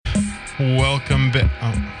Welcome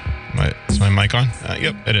back. Is my mic on?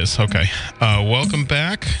 Yep, it is. Okay. Welcome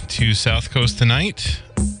back to South Coast Tonight.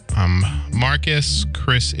 I'm Marcus.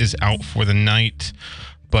 Chris is out for the night,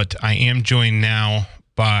 but I am joined now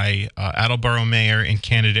by Attleboro Mayor and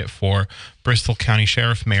candidate for Bristol County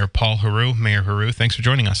Sheriff, Mayor Paul Heroux. Mayor Heroux, thanks for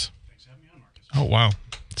joining us. Thanks for having me on, Marcus. Oh, wow.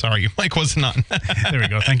 Sorry, your mic wasn't on. There we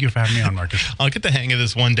go. Thank you for having me on, Marcus. I'll get the hang of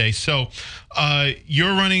this one day. So,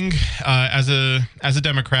 you're running as a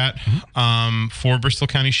Democrat for Bristol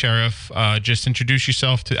County Sheriff. Just introduce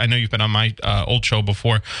yourself to. I know you've been on my old show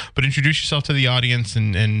before, but introduce yourself to the audience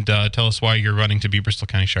and tell us why you're running to be Bristol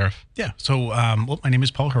County Sheriff. Yeah. So, my name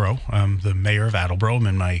is Paul Heroux. I'm the mayor of Attleboro. I'm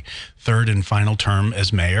in my third and final term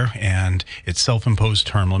as mayor, and it's self-imposed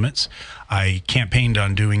term limits. I campaigned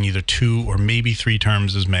on doing either 2 or maybe 3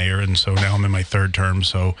 terms as mayor, and so now I'm in my third term,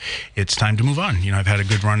 so it's time to move on. You know, I've had a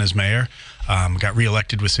good run as mayor. Got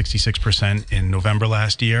reelected with 66% in November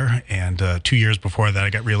last year, and 2 years before that I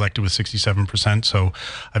got reelected with 67%, so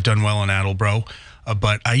I've done well in Attleboro.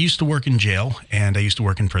 But I used to work in jail, and I used to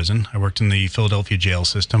work in prison. I worked in the Philadelphia jail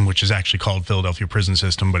system, which is actually called Philadelphia Prison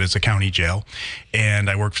System, but it's a county jail. And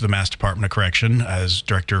I worked for the Mass Department of Correction as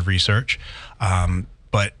director of research.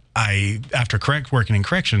 But after working in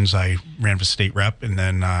corrections, I ran for state rep and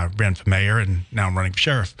then ran for mayor, and now I'm running for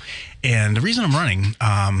sheriff. And the reason I'm running,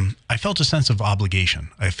 I felt a sense of obligation.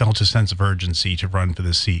 I felt a sense of urgency to run for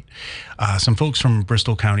this seat. Some folks from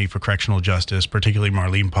Bristol County for Correctional Justice, particularly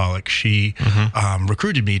Marlene Pollock, she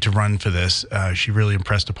recruited me to run for this. She really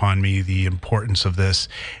impressed upon me the importance of this.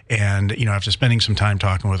 And, you know, after spending some time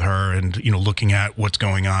talking with her and, you know, looking at what's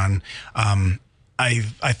going on, I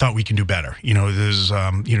thought we can do better. You know, there's,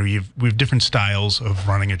 you know, we have different styles of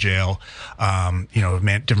running a jail, you know,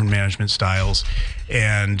 different management styles.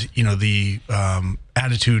 And, you know, the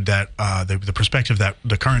attitude that, the perspective that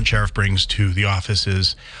the current sheriff brings to the office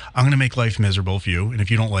is, I'm going to make life miserable for you. And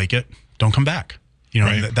if you don't like it, don't come back. You know,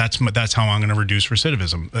 right. That's how I'm going to reduce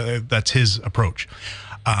recidivism. That's his approach.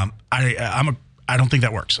 I don't think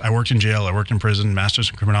that works. I worked in jail. I worked in prison,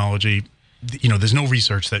 master's in criminology. You know, there's no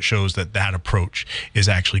research that shows that approach is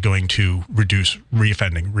actually going to reduce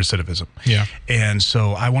reoffending recidivism. Yeah. And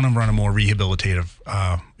so I want to run a more rehabilitative,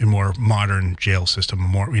 a more modern jail system,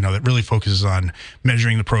 more, you know, that really focuses on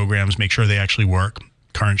measuring the programs, make sure they actually work.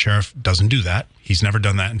 Current sheriff doesn't do that. He's never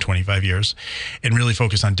done that in 25 years, and really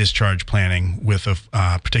focus on discharge planning with a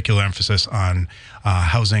particular emphasis on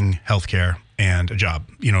housing, healthcare, and a job.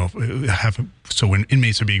 You know, so when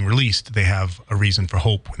inmates are being released, they have a reason for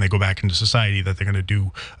hope when they go back into society that they're going to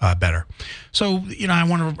do better. So, you know, I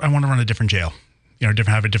want to run a different jail. You know,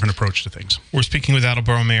 have a different approach to things. We're speaking with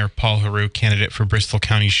Attleboro Mayor Paul Heroux, candidate for Bristol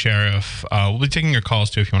County Sheriff. We'll be taking your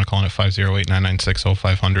calls, too, if you want to call in at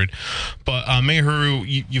 508-996-0500. But Mayor Heroux,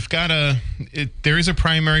 you've got there is a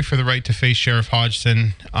primary for the right to face Sheriff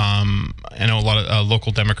Hodgson. I know a lot of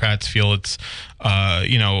local Democrats feel it's,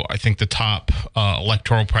 you know, I think the top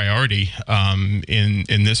electoral priority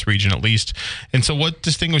in this region, at least. And so what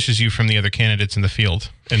distinguishes you from the other candidates in the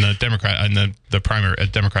field, in the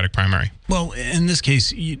Democratic primary? Well, in this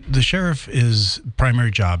case, the sheriff's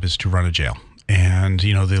primary job is to run a jail. And,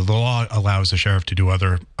 you know, the law allows the sheriff to do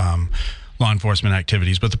other law enforcement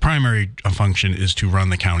activities, but the primary function is to run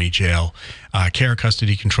the county jail, care,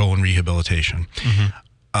 custody, control, and rehabilitation. Mm-hmm.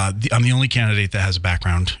 I'm the only candidate that has a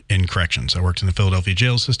background in corrections. I worked in the Philadelphia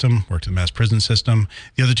jail system, worked in the mass prison system.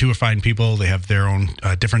 The other two are fine people. They have their own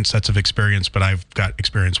different sets of experience, but I've got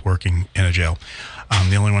experience working in a jail. I'm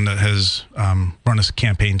the only one that has run a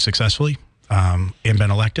campaign successfully and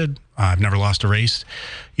been elected. I've never lost a race.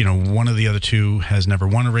 You know, one of the other two has never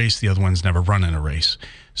won a race. The other one's never run in a race.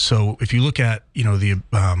 So if you look at, you know,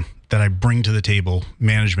 that I bring to the table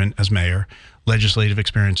management as mayor, legislative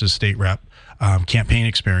experience as state rep, campaign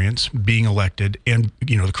experience, being elected, and,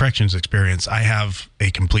 you know, the corrections experience, I have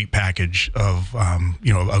a complete package of,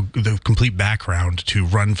 you know, the complete background to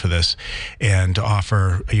run for this and to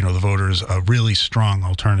offer, you know, the voters a really strong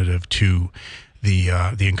alternative to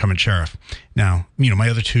the incumbent sheriff. Now, you know, my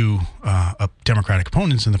other two Democratic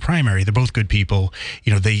opponents in the primary, they're both good people.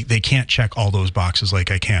 You know, they can't check all those boxes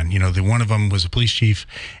like I can. You know, one of them was a police chief,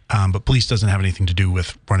 but police doesn't have anything to do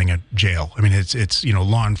with running a jail. I mean, it's you know,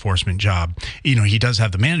 law enforcement job. You know, he does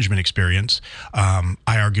have the management experience. I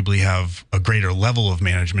arguably have a greater level of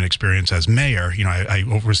management experience as mayor. You know, I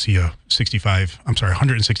oversee a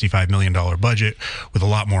 $165 million budget with a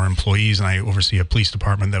lot more employees, and I oversee a police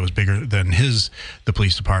department that was bigger than the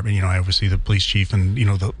police department. You know, I oversee the police chief, and, you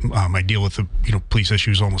know, I deal with the, you know, police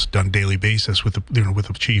issues almost on a daily basis with the, you know, with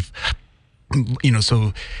the chief. You know,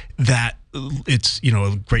 so that it's,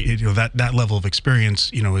 a great, that level of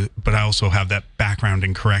experience, but I also have that background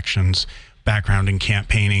in corrections, background in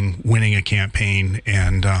campaigning, winning a campaign,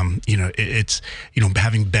 and it's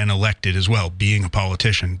having been elected as well, being a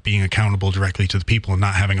politician, being accountable directly to the people and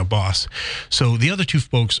not having a boss. So the other two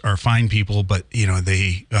folks are fine people, but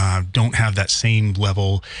they don't have that same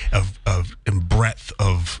level of and breadth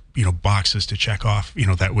of boxes to check off,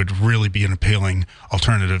 that would really be an appealing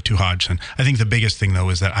alternative to Hodgson. I think the biggest thing, though,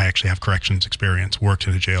 is that I actually have corrections experience, worked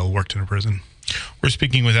in a jail, worked in a prison. We're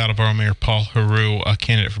speaking with Attleboro Mayor Paul Heroux, a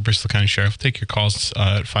candidate for Bristol County Sheriff. Take your calls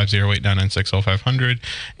at 508-996-0500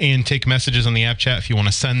 and take messages on the app chat if you want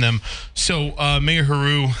to send them. So, Mayor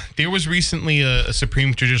Heroux, there was recently a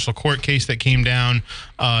Supreme Judicial Court case that came down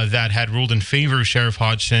that had ruled in favor of Sheriff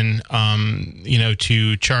Hodgson,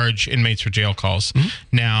 to charge inmates for jail calls.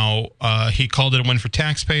 Mm-hmm. Now, he called it a win for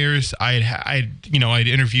taxpayers. I'd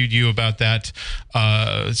interviewed you about that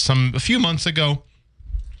a few months ago.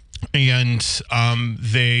 And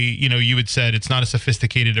you had said it's not a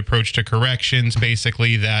sophisticated approach to corrections,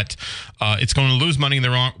 basically, that it's going to lose money in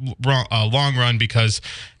the long run because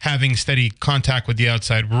having steady contact with the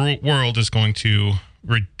outside world is going to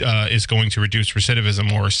reduce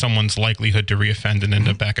recidivism or someone's likelihood to reoffend and end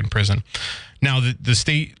up back in prison. Now, the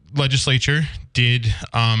state legislature did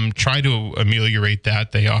try to ameliorate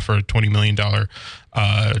that. They offer a $20 million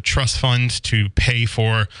trust fund to pay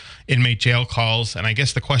for inmate jail calls. And I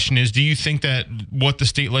guess the question is, do you think that what the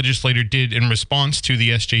state legislature did in response to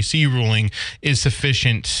the SJC ruling is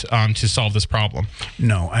sufficient to solve this problem?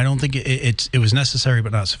 No, I don't think it was necessary,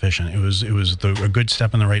 but not sufficient. It was a good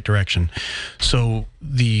step in the right direction. So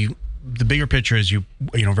the bigger picture, as you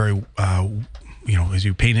very as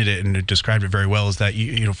you painted it and described it very well, is that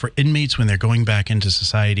for inmates when they're going back into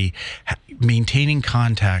society, maintaining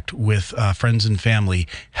contact with friends and family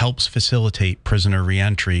helps facilitate prisoner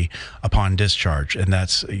reentry upon discharge, and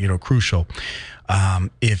that's crucial.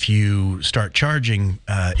 If you start charging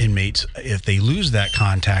inmates, if they lose that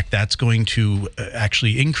contact, that's going to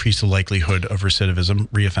actually increase the likelihood of recidivism,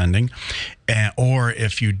 reoffending. Or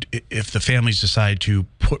if the families decide to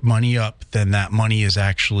put money up, then that money is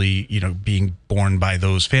actually being borne by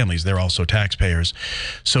those families. They're also taxpayers.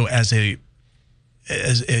 So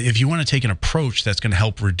if you want to take an approach that's going to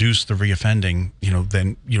help reduce the reoffending,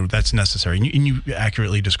 then that's necessary. And you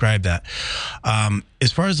accurately described that.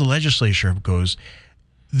 As far as the legislature goes,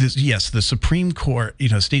 the Supreme Court,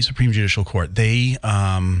 state Supreme Judicial Court, they,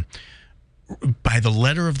 by the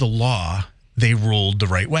letter of the law, they ruled the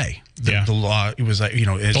right way. The law, it was like,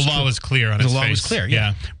 the law was clear on its face. The law was clear,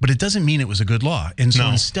 yeah. But it doesn't mean it was a good law. And so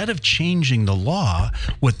instead of changing the law,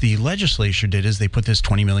 what the legislature did is they put this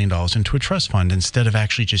 $20 million into a trust fund instead of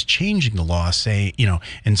actually just changing the law,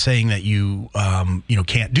 and saying that you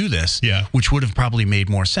can't do this, which would have probably made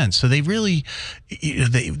more sense. So they really,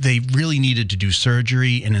 they really needed to do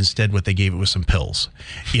surgery, and instead what they gave it was some pills,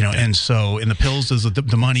 and so in the pills,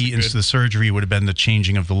 the money into the surgery would have been the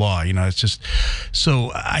changing of the law. It's just,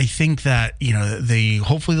 so I think that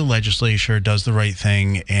hopefully the legislature does the right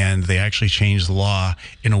thing and they actually change the law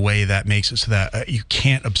in a way that makes it so that you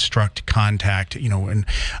can't obstruct contact. And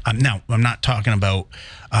now I'm not talking about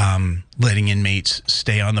letting inmates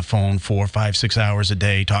stay on the phone 4, 5, 6 hours a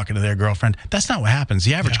day talking to their girlfriend. That's not what happens.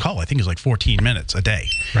 The average call, I think, is like 14 minutes a day.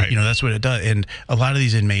 Right. That's what it does. And a lot of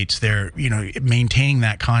these inmates, they're maintaining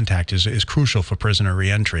that contact is crucial for prisoner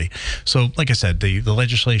reentry. So, like I said, the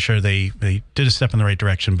legislature they did a step in the right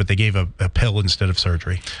direction, but they gave a pill instead of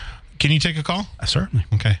surgery. Can you take a call? Certainly.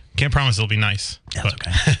 Okay. Can't promise it'll be nice. That's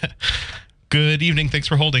okay. Good evening. Thanks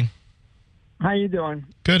for holding. How you doing?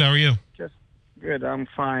 Good. How are you? Just good. I'm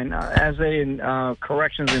fine. As a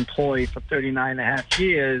corrections employee for 39 and a half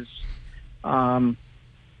years,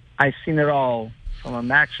 I've seen it all, from a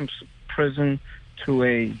maximum prison to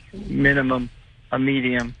a minimum, a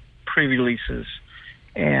medium, pre-releases.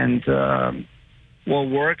 And what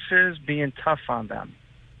works is being tough on them.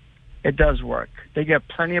 It does work. They get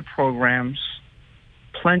plenty of programs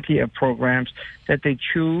that they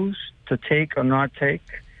choose to take or not take.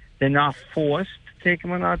 They're not forced to take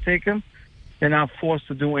them or not take them. They're not forced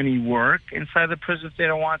to do any work inside the prison if they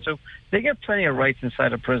don't want to. They get plenty of rights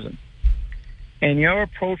inside the prison. And your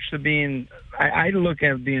approach to being, I look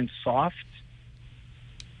at being soft,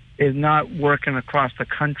 is not working across the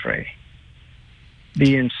country,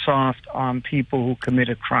 being soft on people who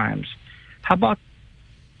committed crimes. How about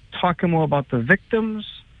talking more about the victims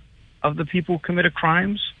of the people who committed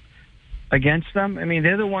crimes against them? I mean,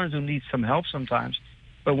 they're the ones who need some help sometimes.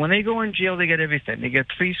 But when they go in jail, they get everything. They get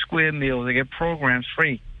 3 square meals. They get programs,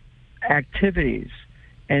 free activities.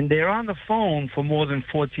 And they're on the phone for more than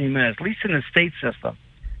 14 minutes, at least in the state system.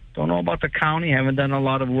 Don't know about the county. Haven't done a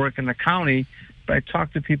lot of work in the county, but I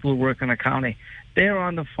talk to people who work in the county. They're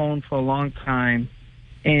on the phone for a long time,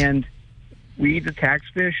 and we, the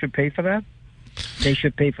taxpayers, should pay for that. They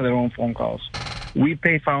should pay for their own phone calls. We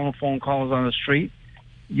pay for our own phone calls on the street.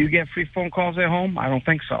 You get free phone calls at home? I don't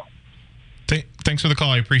think so. Thanks for the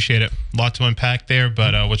call. I appreciate it. A lot to unpack there,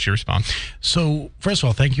 but what's your response? So, first of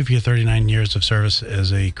all, thank you for your 39 years of service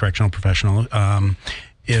as a correctional professional.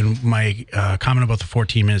 And my comment about the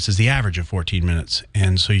 14 minutes is the average of 14 minutes.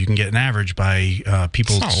 And so you can get an average by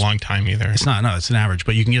people. It's not a long time either. It's not. No, it's an average.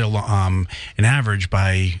 But you can get an average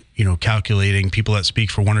by, calculating people that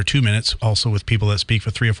speak for 1 or 2 minutes, also with people that speak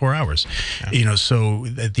for 3 or 4 hours. Yeah. So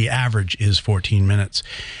the average is 14 minutes.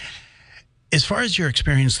 As far as your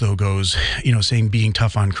experience, though, goes, saying being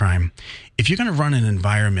tough on crime, if you're going to run an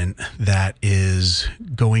environment that is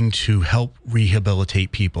going to help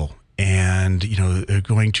rehabilitate people and,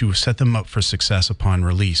 going to set them up for success upon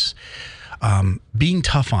release, being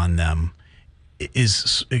tough on them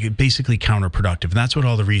is basically counterproductive. And that's what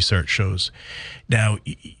all the research shows. Now,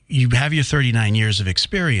 you have your 39 years of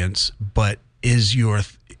experience, but is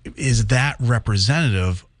that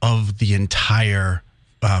representative of the entire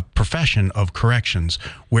profession of corrections,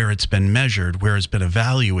 where it's been measured, where it's been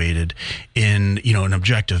evaluated in an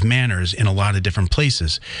objective manners in a lot of different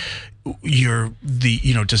places? To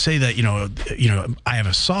say that I have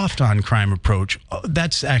a soft on crime approach,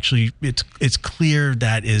 that's actually it's clear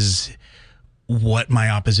that is what my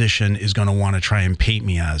opposition is going to want to try and paint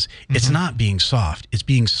me as. Mm-hmm. It's not being soft, it's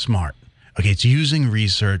being smart. Okay, it's using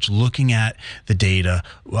research, looking at the data,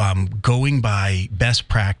 going by best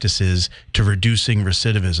practices to reducing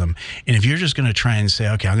recidivism. And if you're just going to try and say,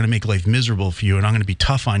 okay, I'm going to make life miserable for you, and I'm going to be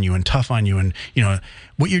tough on you, and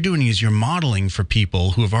what you're doing is you're modeling for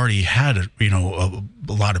people who have already had a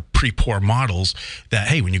lot of pretty poor models that,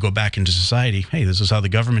 hey, when you go back into society, hey, this is how the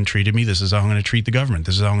government treated me, this is how I'm going to treat the government,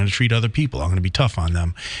 this is how I'm going to treat other people, I'm going to be tough on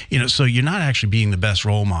them. So you're not actually being the best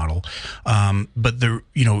role model. But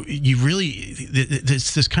you really,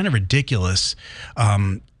 it's this kind of ridiculous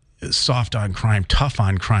soft on crime, tough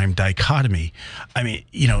on crime dichotomy. I mean,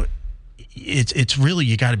 it's really,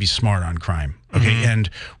 you got to be smart on crime. Okay. Mm-hmm. And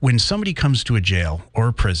when somebody comes to a jail or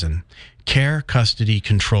a prison, care, custody,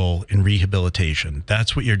 control, and rehabilitation,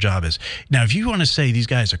 that's what your job is. Now, if you want to say these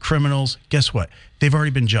guys are criminals, guess what? They've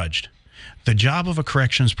already been judged. The job of a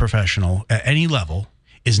corrections professional at any level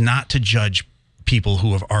is not to judge people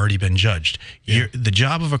who have already been judged. Yeah. The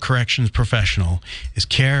job of a corrections professional is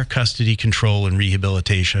care, custody, control, and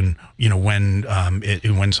rehabilitation. When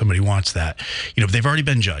somebody wants that, they've already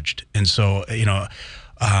been judged, and so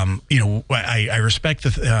I respect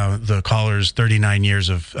the caller's 39 years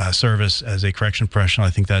of service as a correction professional.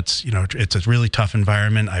 I think that's, it's a really tough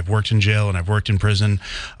environment. I've worked in jail and I've worked in prison.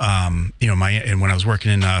 And when I was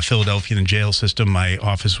working in Philadelphia in the jail system, my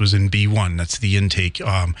office was in B1. That's the intake.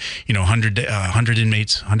 100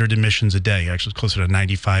 inmates, 100 admissions a day. Actually, closer to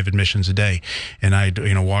 95 admissions a day. And I'd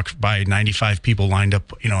walk by 95 people lined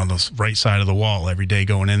up on the right side of the wall every day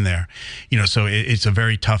going in there. So it's a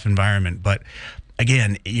very tough environment. But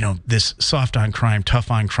again, this soft on crime,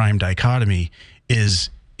 tough on crime dichotomy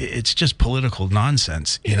it's just political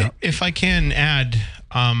nonsense. If I can add,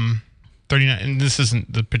 39, and this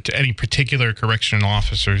isn't any particular correctional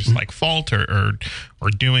officer's mm-hmm. fault or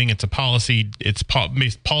doing. It's a policy. It's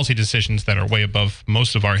policy decisions that are way above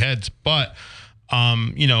most of our heads. But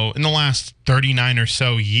in the last 39 or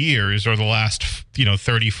so years, or the last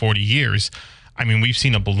 30, 40 years. I mean, we've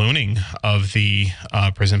seen a ballooning of the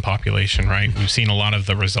prison population, right? We've seen a lot of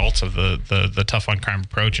the results of the tough on crime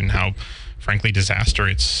approach and how, frankly, disaster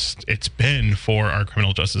it's been for our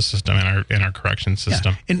criminal justice system and our correction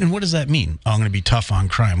system. Yeah. And what does that mean? I'm going to be tough on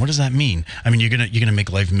crime. What does that mean? I mean, you're gonna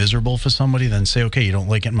make life miserable for somebody, then say, okay, you don't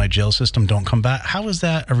like it in my jail system, don't come back. How is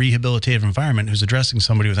that a rehabilitative environment who's addressing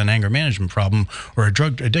somebody with an anger management problem or a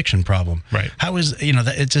drug addiction problem? Right. How is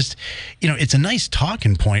that? It's just it's a nice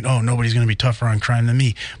talking point. Oh, nobody's going to be tougher on crime than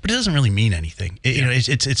me, but it doesn't really mean anything.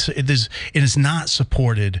 It's not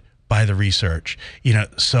supported by the research,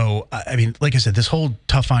 so I mean, like I said, this whole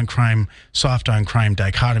tough on crime, soft on crime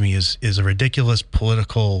dichotomy is a ridiculous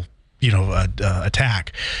political,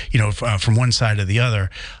 attack, from one side to the other.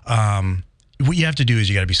 What you have to do is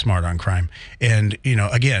you got to be smart on crime, and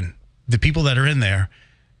again, the people that are in there,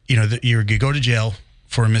 you go to jail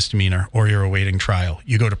for a misdemeanor or you're awaiting trial.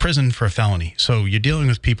 You go to prison for a felony, so you're dealing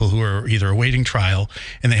with people who are either awaiting trial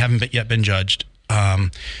and they haven't yet been judged.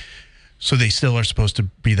 So they still are supposed to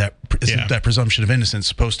be that presumption of innocence,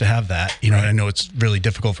 supposed to have that. Right. I know it's really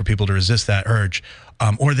difficult for people to resist that urge,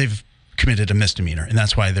 or they've committed a misdemeanor, and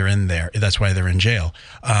that's why they're in there. That's why they're in jail.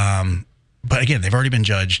 But again, they've already been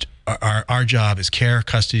judged. Our job is care,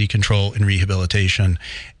 custody, control, and rehabilitation.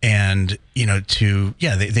 And,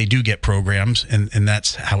 they do get programs, and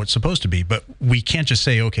that's how it's supposed to be. But we can't just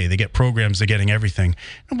say, okay, they get programs, they're getting everything.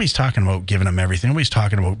 Nobody's talking about giving them everything. Nobody's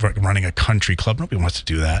talking about running a country club. Nobody wants to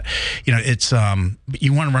do that. It's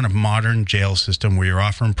you want to run a modern jail system where you're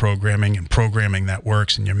offering programming and programming that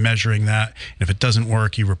works, and you're measuring that. And if it doesn't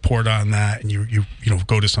work, you report on that, and you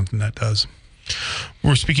go to something that does.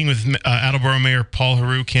 We're speaking with Attleboro Mayor Paul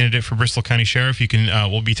Heroux, candidate for Bristol County Sheriff. You can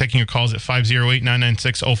we'll be taking your calls at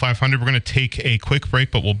 508-996-0500. We're going to take a quick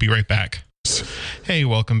break, but we'll be right back. Hey,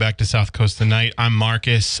 welcome back to South Coast Tonight. I'm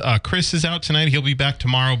Marcus. Chris is out tonight. He'll be back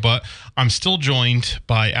tomorrow, but I'm still joined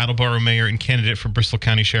by Attleboro Mayor and candidate for Bristol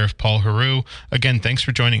County Sheriff Paul Heroux. Again, thanks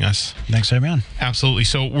for joining us. Thanks for having me on. Absolutely.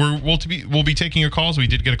 So we'll be taking your calls. We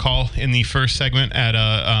did get a call in the first segment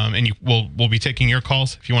we'll be taking your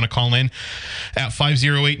calls if you want to call in at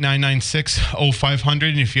 508-996-0500.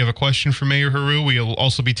 And if you have a question for Mayor Heroux, we'll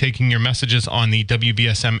also be taking your messages on the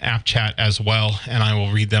WBSM app chat as well, and I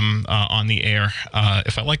will read them on the air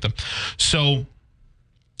if I like them. So,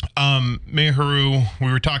 Mayor Heroux,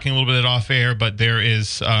 we were talking a little bit off air, but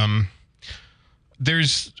there's, I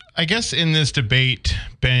guess, in this debate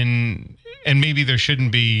been, and maybe there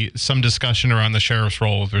shouldn't be, some discussion around the sheriff's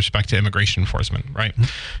role with respect to immigration enforcement, right? Mm-hmm.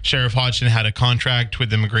 Sheriff Hodgson had a contract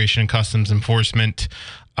with Immigration and Customs Enforcement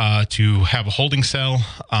to have a holding cell,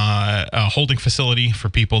 a holding facility for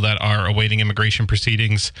people that are awaiting immigration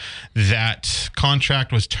proceedings. That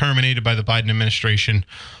contract was terminated by the Biden administration.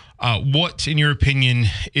 What, in your opinion,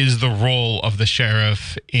 is the role of the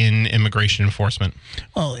sheriff in immigration enforcement?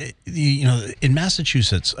 Well, in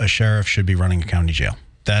Massachusetts, a sheriff should be running a county jail.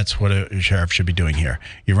 That's what a sheriff should be doing here.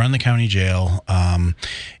 You run the county jail.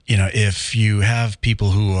 If you have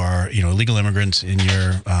people who are, illegal immigrants in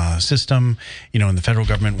your system, and the federal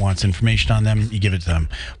government wants information on them, you give it to them.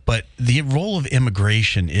 But the role of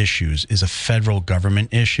immigration issues is a federal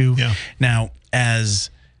government issue. Yeah. Now,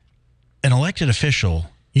 as an elected official,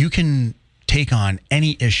 you can take on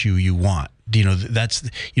any issue you want. That's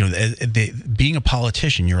being a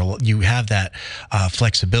politician, you have that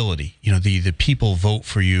flexibility. The people vote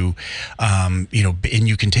for you, and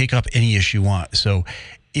you can take up any issue you want. So,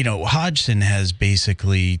 Hodgson has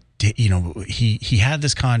basically, he had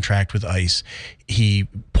this contract with ICE. He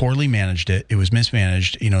poorly managed it. It was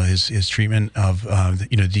mismanaged. His treatment of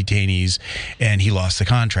detainees, and he lost the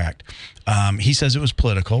contract. He says it was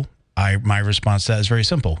political. My response to that is very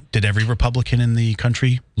simple. Did every Republican in the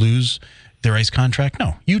country lose their ICE contract?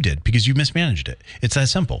 No, you did, because you mismanaged it. It's that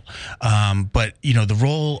simple. But the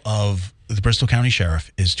role of the Bristol County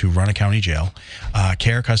Sheriff is to run a county jail,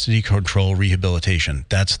 care, custody, control, rehabilitation.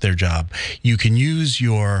 That's their job. You can use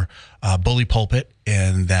your bully pulpit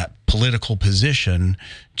and that political position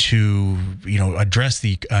to address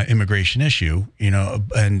the immigration issue,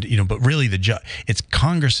 but really it's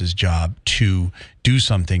Congress's job to do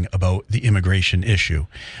something about the immigration issue.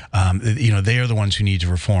 They are the ones who need to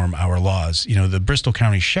reform our laws. The Bristol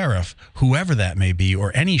County Sheriff, whoever that may be,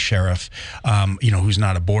 or any sheriff, who's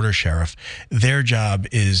not a border sheriff, their job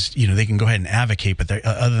is, they can go ahead and advocate, but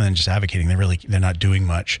other than just advocating, they're not doing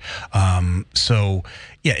much. So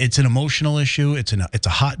yeah, it's an emotional issue. It's a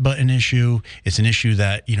hot button issue. It's an issue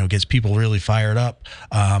that gets people really fired up.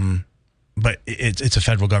 But it's a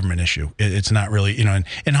federal government issue. It's not really,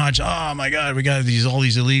 and Hodge, oh my God, we got all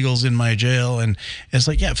these illegals in my jail, and it's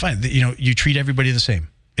like, yeah, fine. You treat everybody the same.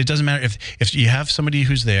 It doesn't matter if you have somebody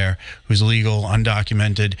who's there, who's illegal,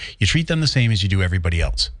 undocumented, you treat them the same as you do everybody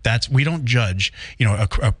else. We don't judge,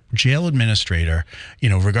 a jail administrator,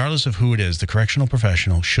 regardless of who it is, the correctional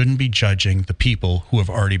professional shouldn't be judging the people who have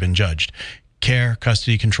already been judged. Care,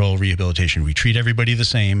 custody, control, rehabilitation. We treat everybody the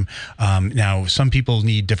same. Now, some people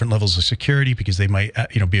need different levels of security because they might,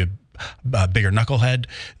 be a bigger knucklehead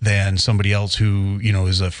than somebody else who,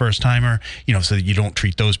 is a first timer, so that you don't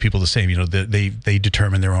treat those people the same. They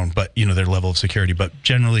determine their own, but, their level of security. But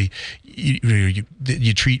generally,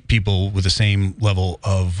 you treat people with the same level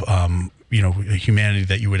of, humanity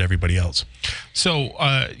that you would everybody else. So,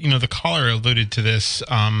 the caller alluded to this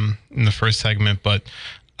in the first segment, but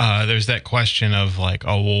there's that question of like,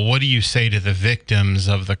 oh, well, what do you say to the victims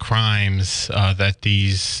of the crimes that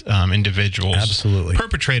these individuals absolutely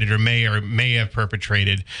perpetrated or may have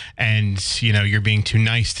perpetrated, and you're being too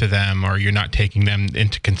nice to them or you're not taking them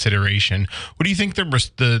into consideration? What do you think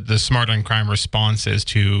the smart on crime response is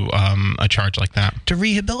to a charge like that? To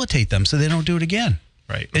rehabilitate them so they don't do it again.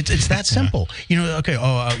 Right. It's that simple. Okay.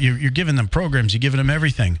 Oh, you're giving them programs. You're giving them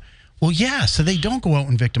everything. Well, yeah, so they don't go out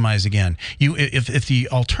and victimize again. If the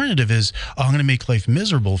alternative is, oh, I'm going to make life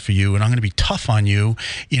miserable for you, and I'm going to be tough on you,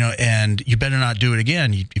 and you better not do it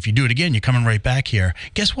again. If you do it again, you're coming right back here.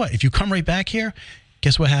 Guess what? If you come right back here,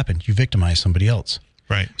 guess what happened? You victimize somebody else.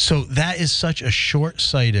 Right. So that is such a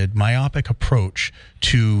short-sighted, myopic approach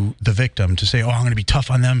to the victim to say, oh, I'm going to be tough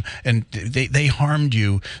on them, and they harmed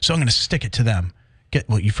you, so I'm going to stick it to them.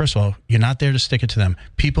 First of all, you're not there to stick it to them.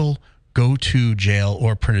 People go to jail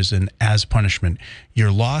or prison as punishment.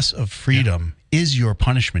 Your loss of freedom is your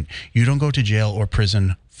punishment. You don't go to jail or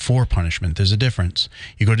prison for punishment. There's a difference.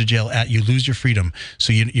 You go to jail you lose your freedom.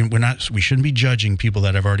 So we shouldn't be judging people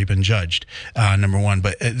that have already been judged. Number one,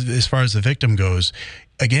 but as far as the victim goes,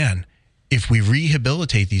 again, if we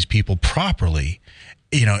rehabilitate these people properly,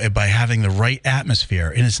 by having the right atmosphere,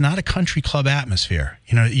 and it's not a country club atmosphere.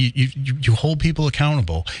 You hold people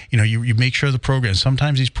accountable. You make sure the programs.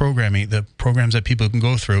 Sometimes the programs that people can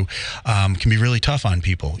go through, can be really tough on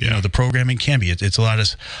people. The programming can be. It's a lot of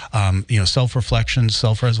self-reflection,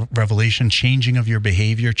 self-revelation, changing of your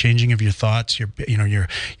behavior, changing of your thoughts, your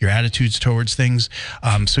attitudes towards things.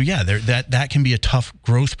 That can be a tough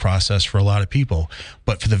growth process for a lot of people.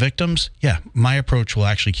 But for the victims, my approach will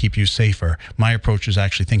actually keep you safer. My approach is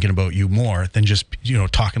actually thinking about you more than just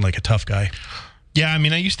talking like a tough guy. Yeah, I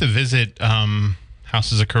mean, I used to visit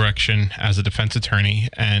houses of correction as a defense attorney,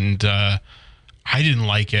 and I didn't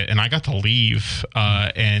like it, and I got to leave.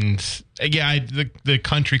 The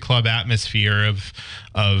country club atmosphere of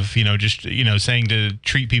saying to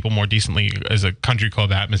treat people more decently as a country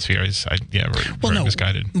club atmosphere is very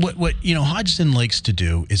misguided. What Hodgson likes to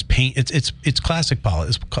do is paint. It's classic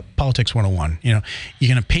politics 101. You're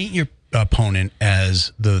going to paint your opponent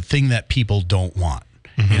as the thing that people don't want.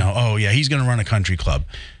 Mm-hmm. He's going to run a country club.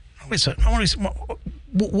 Wait a second.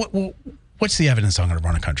 What's the evidence I'm going to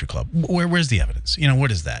run a country club? Where's the evidence? What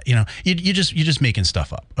is that? You're just making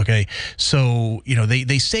stuff up. Okay. So,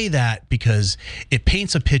 they say that because it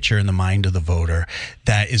paints a picture in the mind of the voter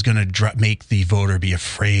that is going to make the voter be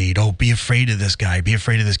afraid. Oh, be afraid of this guy. Be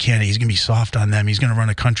afraid of this candidate. He's going to be soft on them. He's going to run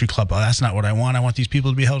a country club. Oh, that's not what I want. I want these people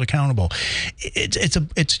to be held accountable. It's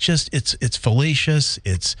fallacious.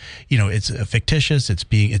 It's fictitious.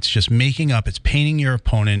 It's just making up. It's painting your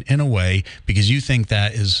opponent in a way because you think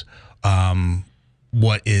that is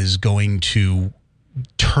what is going to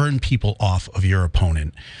turn people off of your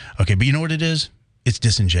opponent. Okay, but you know what it is? It's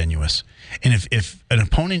disingenuous. And if an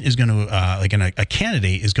opponent is going to, a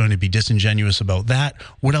candidate is going to be disingenuous about that,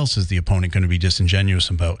 what else is the opponent going to be disingenuous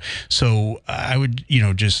about? So I would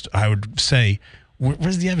say,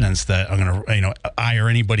 where's the evidence that I'm going to, I or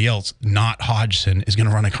anybody else, not Hodgson, is going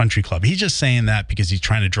to run a country club? He's just saying that because he's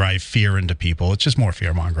trying to drive fear into people. It's just more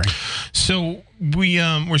fear mongering. So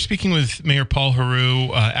we're speaking with Mayor Paul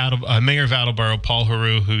Heroux, Mayor of Attleboro, Paul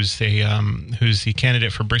Heroux, who's the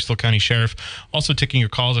candidate for Bristol County Sheriff. Also taking your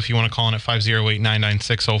calls if you want to call in at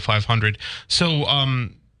 508-996-0500. So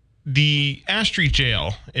the Ash Street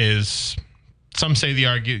Jail is. Some say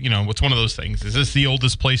it's one of those things. Is this the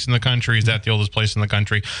oldest place in the country? Is that the oldest place in the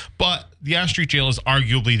country? But the Ash Street Jail is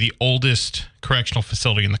arguably the oldest correctional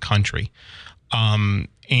facility in the country. And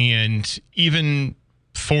even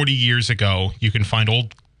 40 years ago, you can find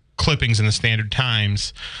old clippings in the Standard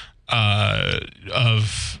Times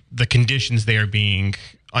of the conditions there being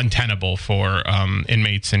untenable for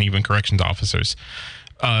inmates and even corrections officers.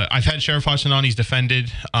 I've had Sheriff Hodgson on. He's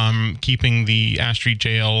defended keeping the Ash Street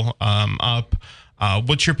Jail up.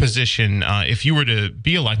 What's your position? If you were to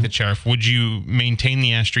be elected sheriff, would you maintain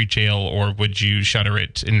the Ash Street Jail or would you shutter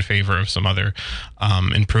it in favor of some other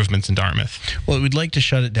improvements in Dartmouth? Well, we'd like to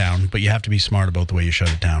shut it down, but you have to be smart about the way you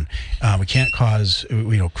shut it down. We can't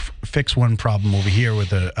fix one problem over here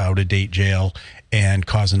with an out-of-date jail and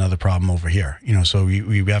cause another problem over here. So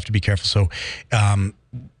we have to be careful. So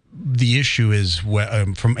the issue is,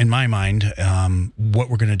 in my mind, what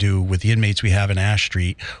we're going to do with the inmates we have in Ash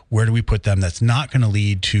Street. Where do we put them? That's not going to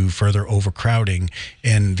lead to further overcrowding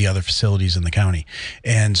in the other facilities in the county.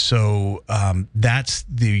 And so that's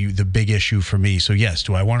the big issue for me. So yes,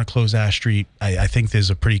 do I want to close Ash Street? I think there's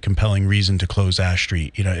a pretty compelling reason to close Ash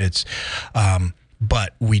Street.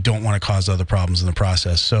 But we don't want to cause other problems in the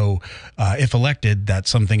process. So if elected,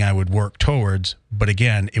 that's something I would work towards. But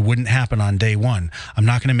again, it wouldn't happen on day one. I'm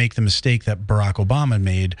not going to make the mistake that Barack Obama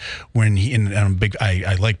made when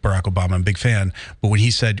I like Barack Obama, I'm a big fan, but when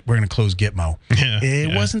he said, we're going to close Gitmo,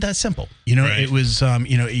 it wasn't that simple. Right. It was, what are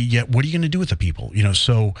you going to do with the people?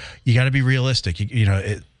 So you got to be realistic.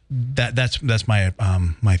 That's my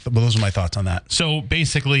those are my thoughts on that. So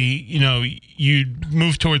basically, you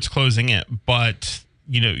move towards closing it, but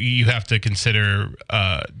you have to consider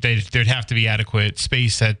there'd have to be adequate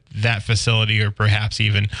space at that facility, or perhaps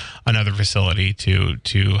even another facility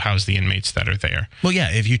to house the inmates that are there. Well,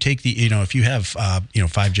 yeah, if you take if you have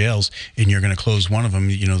 5 jails and you're going to close one of them,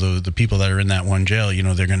 the people that are in that one jail,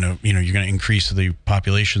 they're going to you're going to increase the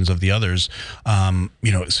populations of the others, so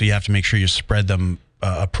you have to make sure you spread them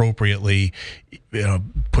appropriately.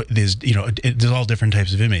 There's all different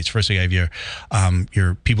types of inmates. First, you have your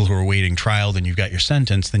people who are awaiting trial. Then you've got your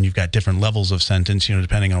sentence. Then you've got different levels of sentence.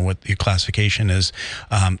 Depending on what your classification is.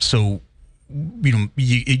 So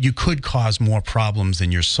you could cause more problems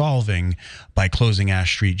than you're solving by closing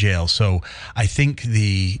Ash Street Jail. So I think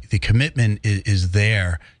the commitment is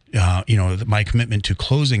there. My commitment to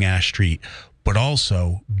closing Ash Street, but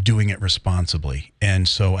also doing it responsibly. And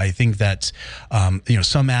so I think that's,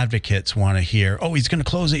 some advocates want to hear, oh, he's going to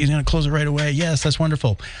close it. He's going to close it right away. Yes, that's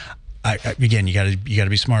wonderful. Again, you got to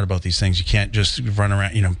be smart about these things. You can't just run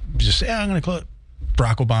around, just say, I'm going to close.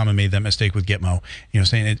 Barack Obama made that mistake with Gitmo,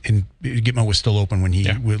 saying it, and Gitmo was still open when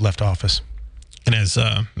he left office. And as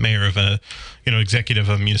mayor of a, executive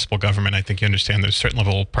of municipal government, I think you understand there's certain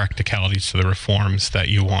level of practicalities to the reforms that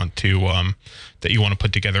you want to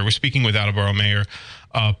put together. We're speaking with Attleboro Mayor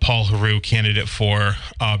Paul Heroux, candidate for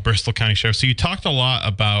Bristol County Sheriff. So you talked a lot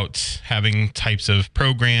about having types of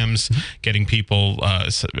programs, getting people,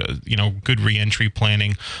 good reentry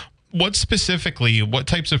planning. What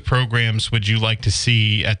types of programs would you like to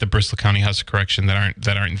see at the Bristol County House of Correction that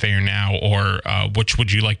aren't there now, or which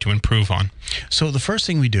would you like to improve on? So the first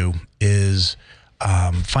thing we do is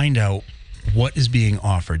find out what is being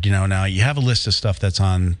offered. Now you have a list of stuff that's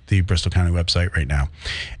on the Bristol County website right now,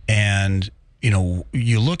 and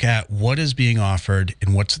you look at what is being offered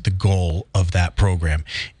and what's the goal of that program.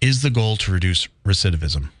 Is the goal to reduce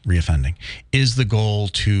recidivism, reoffending? Is the goal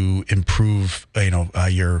to improve,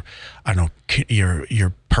 your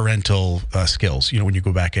parental skills, when you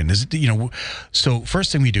go back in? Is it, so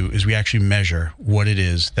first thing we do is we actually measure what it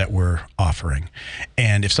is that we're offering.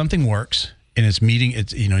 And if something works and it's meeting,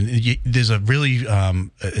 there's a really,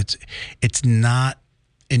 it's not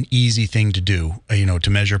an easy thing to do, to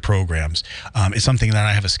measure programs. It's something that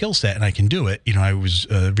I have a skill set and I can do it. I was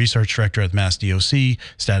a research director at the Mass DOC,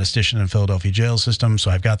 statistician in the Philadelphia jail system, so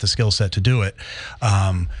I've got the skill set to do it.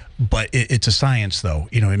 But it's a science, though.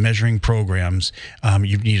 In measuring programs,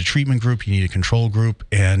 you need a treatment group, you need a control group,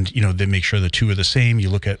 and they make sure the two are the same. You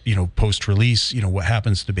look at post-release, what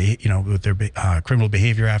happens to with their criminal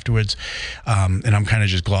behavior afterwards, and I'm kind of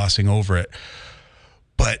just glossing over it.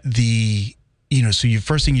 But so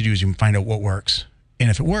first thing you do is you find out what works. And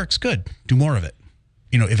if it works, good, do more of it.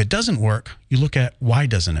 If it doesn't work, you look at why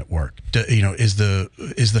doesn't it work? Is the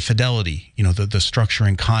fidelity, the structure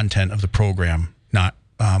and content of the program not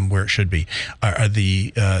where it should be?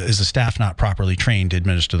 Is the staff not properly trained to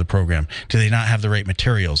administer the program? Do they not have the right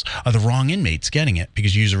materials? Are the wrong inmates getting it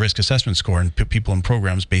because you use a risk assessment score and put people in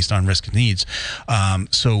programs based on risk and needs?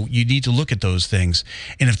 So you need to look at those things.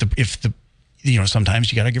 And if the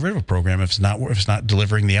sometimes you got to get rid of a program if it's not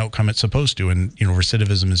delivering the outcome it's supposed to, and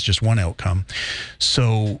recidivism is just one outcome.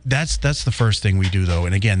 So that's the first thing we do, though,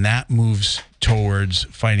 and again that moves towards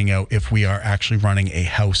finding out if we are actually running a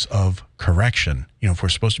house of correction. If we're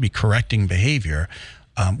supposed to be correcting behavior,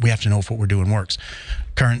 we have to know if what we're doing works.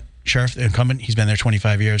 Current sheriff, the incumbent, he's been there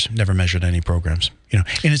 25 years, never measured any programs. And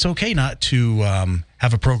it's okay not to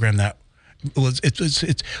have a program that. Well, let's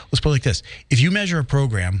put it like this. If you measure a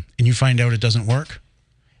program and you find out it doesn't work,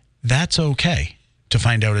 that's okay to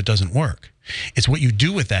find out it doesn't work. It's what you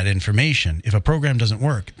do with that information. If a program doesn't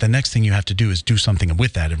work, the next thing you have to do is do something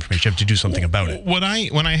with that information. You have to do something about it. When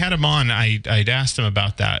I had him on, I'd asked him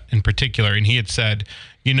about that in particular, and he had said,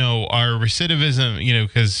 our recidivism,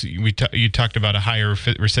 because you talked about a higher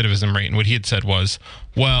recidivism rate, and what he had said was,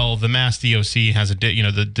 well, the Mass DOC has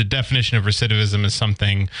the definition of recidivism is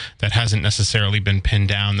something that hasn't necessarily been pinned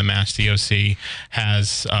down. The Mass DOC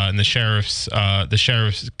has, and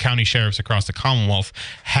the county sheriffs across the Commonwealth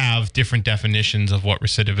have different definitions of what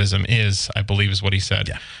recidivism is, I believe is what he said.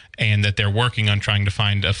 Yeah. And that they're working on trying to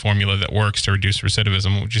find a formula that works to reduce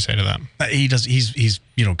recidivism. What would you say to that? He's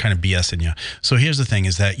kind of BSing you. So here's the thing: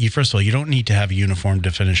 is that first of all, you don't need to have a uniform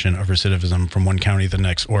definition of recidivism from one county to the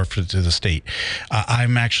next or to the state.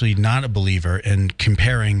 I'm actually not a believer in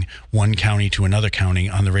comparing one county to another county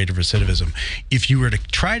on the rate of recidivism. If you were to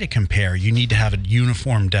try to compare, you need to have a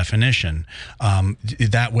uniform definition.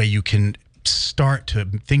 That way, you can start to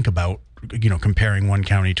think about comparing one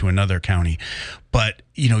county to another county. But,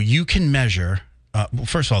 you can measure,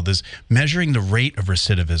 first of all, measuring the rate of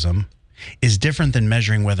recidivism is different than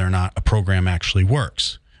measuring whether or not a program actually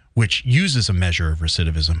works. which uses a measure of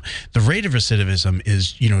recidivism. The rate of recidivism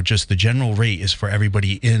is, just the general rate is for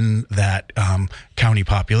everybody in that county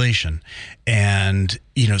population. And,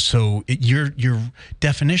 so your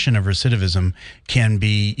definition of recidivism can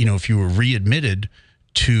be, if you were readmitted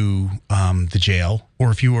to the jail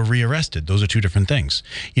or if you were rearrested. Those are two different things.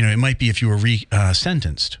 It might be if you were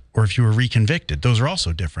sentenced or if you were reconvicted. Those are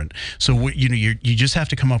also different. So you just have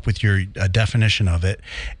to come up with your definition of it,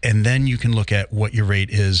 and then you can look at what your rate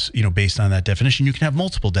is, based on that definition. You can have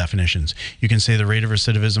multiple definitions. You can say the rate of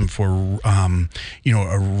recidivism for a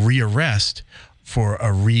rearrest, for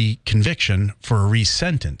a reconviction, for a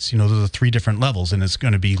resentence. Those are 3 different levels, and it's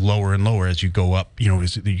going to be lower and lower as you go up,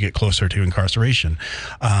 as you get closer to incarceration.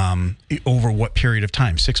 Over what period of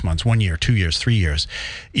time? 6 months, 1 year, 2 years, 3 years.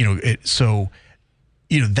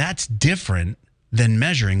 That's different than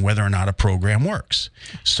measuring whether or not a program works.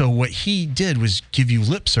 So what he did was give you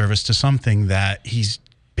lip service to something that he's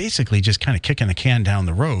basically just kind of kicking the can down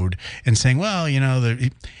the road and saying, well, you know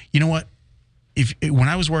what? When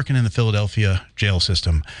I was working in the Philadelphia jail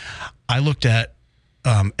system, I looked at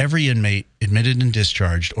every inmate admitted and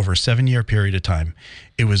discharged over a 7-year period of time.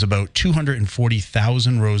 It was about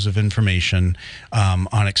 240,000 rows of information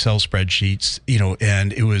on Excel spreadsheets,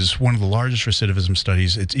 and it was one of the largest recidivism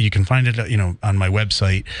studies. You can find it, on my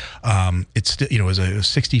website. It's, it was a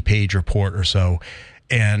 60-page report or so,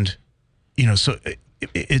 and so.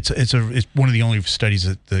 It's one of the only studies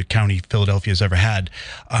that the county Philadelphia has ever had.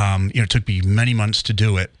 It took me many months to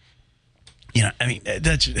do it. What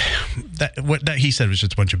he said was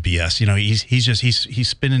just a bunch of BS. He's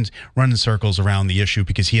spinning, running circles around the issue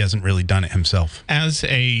because he hasn't really done it himself. As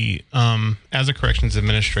a corrections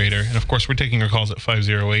administrator, and of course we're taking your calls at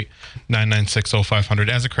 508-996-0500.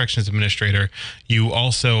 As a corrections administrator, you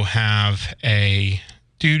also have a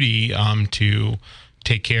duty to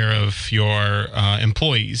take care of your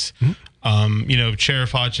employees. Mm-hmm.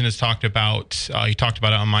 Sheriff Hodgson has talked about, he talked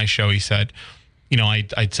about it on my show. He said,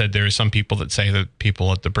 I'd said there are some people that say that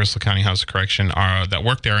people at the Bristol County House of Correction that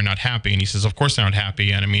work there are not happy. And he says, of course they're not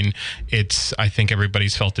happy. And I think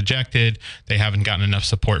everybody's felt dejected. They haven't gotten enough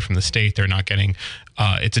support from the state. They're not getting,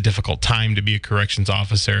 it's a difficult time to be a corrections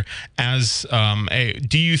officer.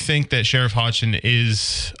 Do you think that Sheriff Hodgson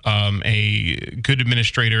is a good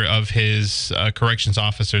administrator of his corrections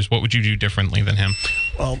officers? What would you do differently than him?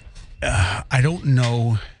 Well, I don't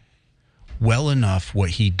know well enough what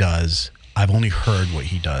he does. I've only heard what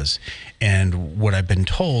he does, and what I've been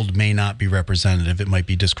told may not be representative. It might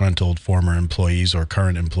be disgruntled former employees or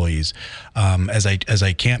current employees. As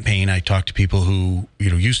I campaign, I talk to people who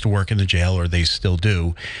used to work in the jail or they still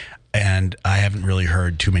do, and I haven't really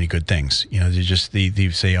heard too many good things. They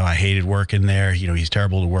say, "Oh, I hated working there. He's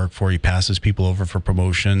terrible to work for. He passes people over for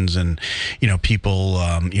promotions, and people,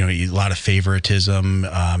 a lot of favoritism.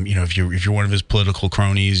 If you're one of his political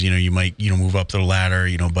cronies, you might move up the ladder.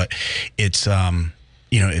 But it's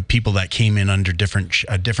people that came in under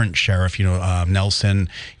a different sheriff. Nelson.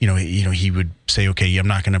 He would say, okay, I'm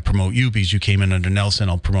not going to promote you because you came in under Nelson.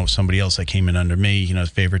 I'll promote somebody else that came in under me.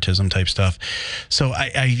 Favoritism type stuff. So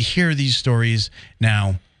I hear these stories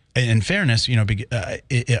now. In fairness,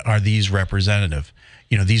 are these representative?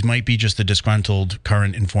 These might be just the disgruntled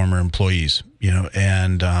current and former employees.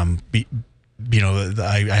 And I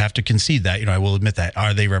have to concede that. I will admit that.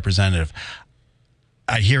 Are they representative?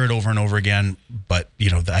 I hear it over and over again, but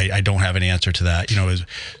I don't have an answer to that.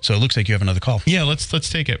 So it looks like you have another call. Yeah, let's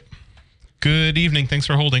take it. Good evening. Thanks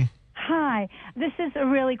for holding. Hi. This is a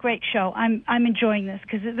really great show. I'm enjoying this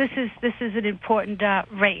because this is an important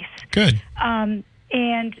race. Good. And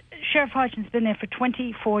Sheriff Hodgson's been there for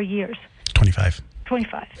 24 years. 25.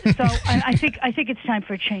 25. So I think it's time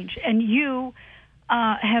for a change. And you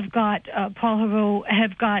have got Paul Heroux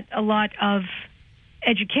have got a lot of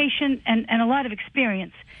education and a lot of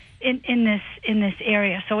experience in this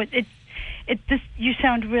area. So you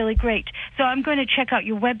sound really great. So I'm going to check out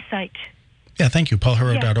your website. Yeah, thank you.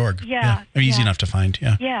 PaulHeroux.org. Yeah. Easy enough to find.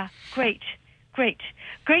 Yeah. Yeah. Great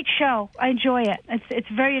show. I enjoy it. It's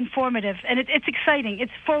very informative and it's exciting.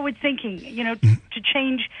 It's forward thinking. To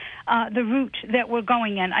change the route that we're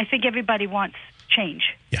going in. I think everybody wants change.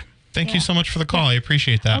 Yeah. Thank you so much for the call. I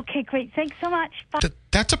appreciate that. Okay, great. Thanks so much. Bye.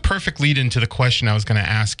 That's a perfect lead into the question I was going to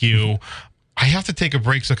ask you. I have to take a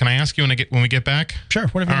break, so can I ask you when we get back? Sure,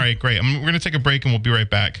 whatever. All right, great. We're going to take a break, and we'll be right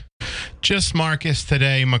back. Just Marcus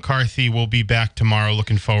today. McCarthy will be back tomorrow.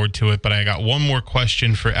 Looking forward to it. But I got one more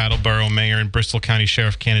question for Attleboro Mayor and Bristol County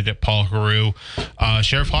Sheriff candidate Paul Heroux.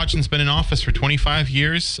 Sheriff Hodgson's been in office for 25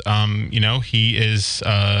 years. He is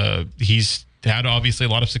he's had obviously a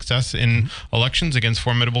lot of success in elections against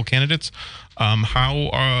formidable candidates.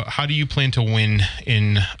 How do you plan to win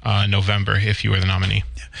in November if you were the nominee?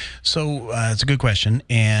 So it's a good question,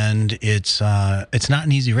 and it's not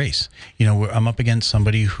an easy race. I'm up against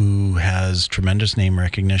somebody who has tremendous name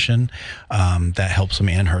recognition that helps him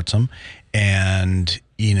and hurts him, and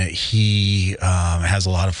he has a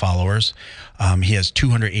lot of followers. He has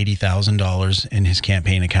 $280,000 in his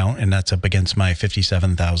campaign account, and that's up against my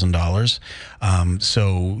 $57,000.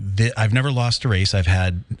 So I've never lost a race. I've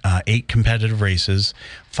had 8 competitive races.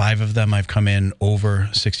 5 of them I've come in over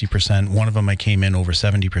 60%. One of them I came in over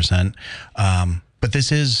 70%. But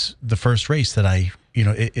this is the first race that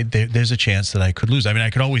there's a chance that I could lose. I mean,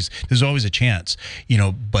 there's always a chance,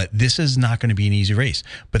 but this is not going to be an easy race.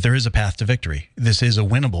 But there is a path to victory. This is a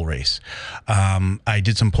winnable race. I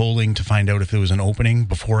did some polling to find out if there was an opening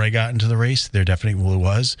before I got into the race. There definitely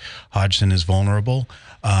was. Hodgson is vulnerable,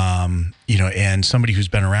 and somebody who's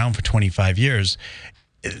been around for 25 years.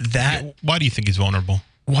 Why do you think he's vulnerable?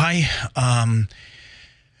 Why?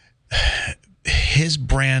 His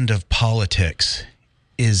brand of politics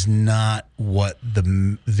is not what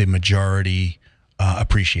the majority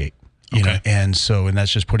appreciate, and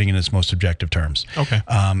that's just putting it in its most objective terms. Okay.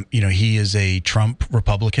 He is a Trump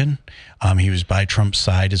Republican. He was by Trump's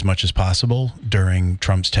side as much as possible during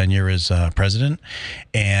Trump's tenure as president,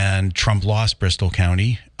 and Trump lost Bristol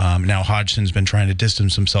County. Now Hodgson's been trying to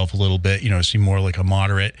distance himself a little bit, seem more like a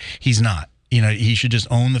moderate. He's not. He should just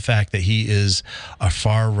own the fact that he is a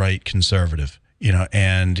far right conservative.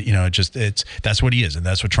 That's what he is, and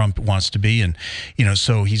that's what Trump wants to be, and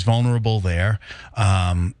so he's vulnerable there.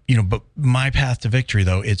 But my path to victory,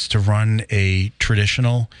 though, it's to run a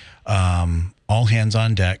traditional, all hands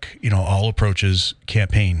on deck, all approaches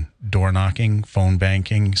campaign: door knocking, phone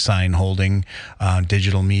banking, sign holding,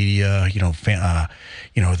 digital media,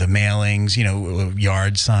 the mailings,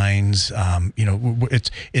 yard signs.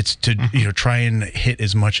 It's to try and hit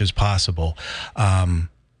as much as possible.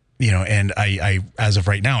 And I, as of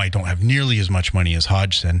right now, I don't have nearly as much money as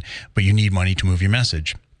Hodgson, but you need money to move your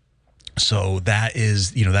message. So that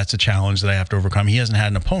is, that's a challenge that I have to overcome. He hasn't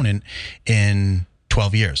had an opponent in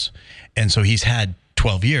 12 years. And so he's had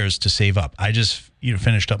 12 years to save up. I just,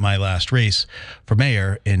 finished up my last race for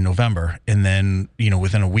mayor in November. And then,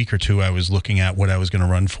 within a week or two, I was looking at what I was going to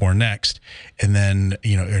run for next. And then,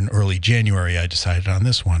 in early January, I decided on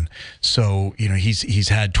this one. So, he's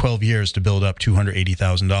had 12 years to build up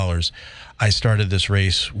 $280,000. I started this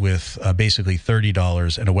race with basically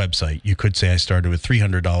 $30 and a website. You could say I started with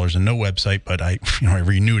 $300 and no website, but I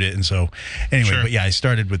renewed it. And so anyway, Sure. But yeah, I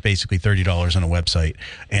started with basically $30 and a website.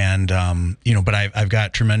 And, but I've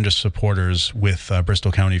got tremendous supporters with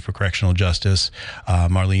Bristol County for Correctional Justice,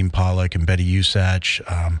 Marlene Pollock and Betty Usach,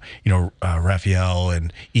 Raphael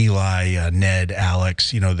and Eli, Ned,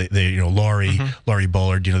 Alex, Laurie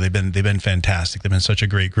Bullard, they've been fantastic. They've been such a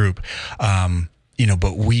great group.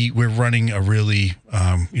 But we're running a really,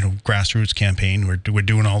 grassroots campaign. We're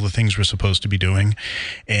doing all the things we're supposed to be doing.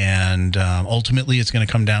 And ultimately, it's going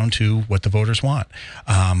to come down to what the voters want.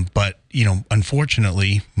 But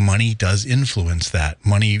unfortunately, money does influence that.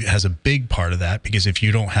 Money has a big part of that, because if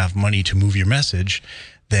you don't have money to move your message,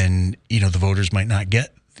 then, the voters might not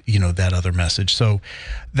get that other message. So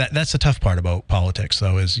that's the tough part about politics,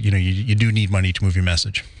 though, is, you do need money to move your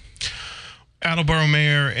message. Attleboro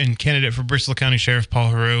Mayor and candidate for Bristol County Sheriff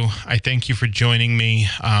Paul Heroux, I thank you for joining me.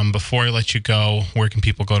 Before I let you go, where can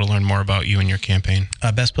people go to learn more about you and your campaign?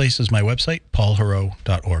 Best place is my website,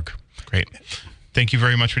 paulheroux.org. Great. Thank you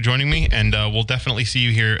very much for joining me, and we'll definitely see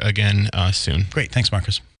you here again soon. Great. Thanks,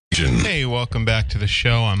 Marcus. Hey, welcome back to the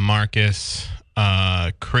show. I'm Marcus.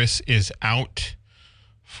 Chris is out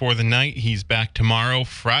for the night. He's back tomorrow,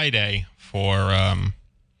 Friday, for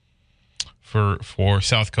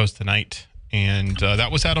South Coast Tonight. And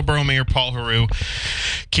that was Attleboro Mayor Paul Heroux,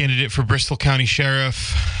 candidate for Bristol County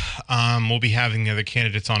Sheriff. We'll be having the other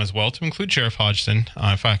candidates on as well, to include Sheriff Hodgson.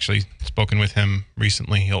 I've actually spoken with him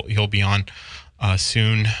recently. He'll be on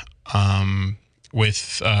soon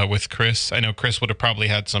with Chris. I know Chris would have probably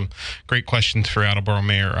had some great questions for Attleboro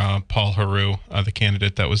Mayor Paul Heroux, the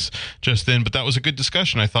candidate that was just in. But that was a good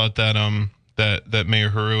discussion. I thought that that Mayor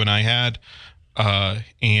Heroux and I had.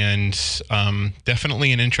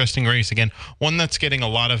 Definitely an interesting race. Again, one that's getting a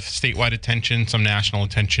lot of statewide attention, some national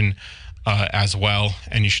attention as well.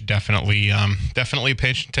 And you should definitely pay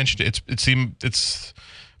attention to it. It's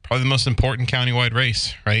probably the most important countywide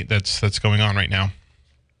race, right? That's going on right now.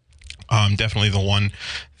 Definitely the one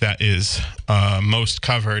that is most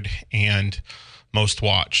covered and most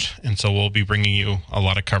watched. And so we'll be bringing you a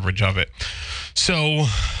lot of coverage of it. So,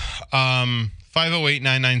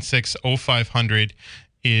 508-996-0500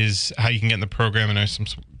 is how you can get in the program. And there's some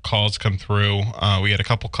calls come through. We had a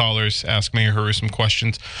couple callers ask Mayor Heroux some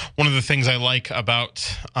questions. One of the things I like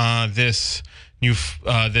about this new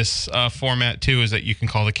format too is that you can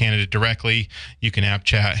call the candidate directly, you can app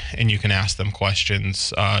chat, and you can ask them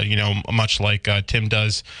questions. Much like Tim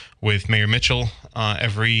does with Mayor Mitchell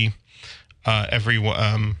every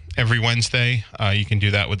Wednesday. You can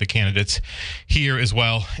do that with the candidates here as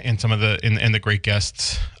well, and some of the and the great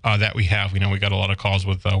guests that we have. We got a lot of calls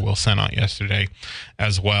with Will Senat yesterday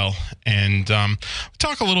as well, and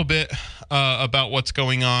talk a little bit about what's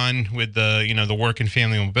going on with the Work and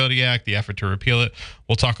Family Mobility Act, the effort to repeal it.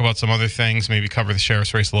 We'll talk about some other things, maybe cover the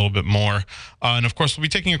sheriff's race a little bit more, and of course we'll be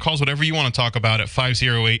taking your calls, whatever you want to talk about, at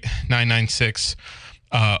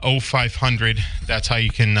 508-996-0500. That's how you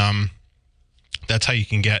can. That's how you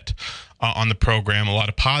can get on the program. A lot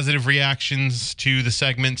of positive reactions to the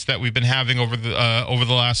segments that we've been having over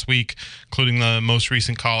the last week, including the most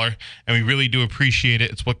recent caller, and we really do appreciate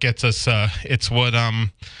it. It's what gets us. It's what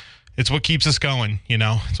keeps us going.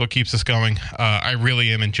 It's what keeps us going. I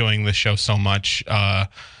really am enjoying this show so much in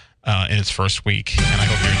its first week, and I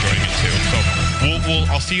hope you're enjoying it too.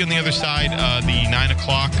 So I'll see you on the other side, the 9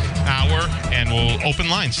 o'clock hour, and we'll open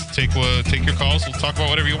lines. Take your calls. We'll talk about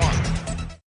whatever you want.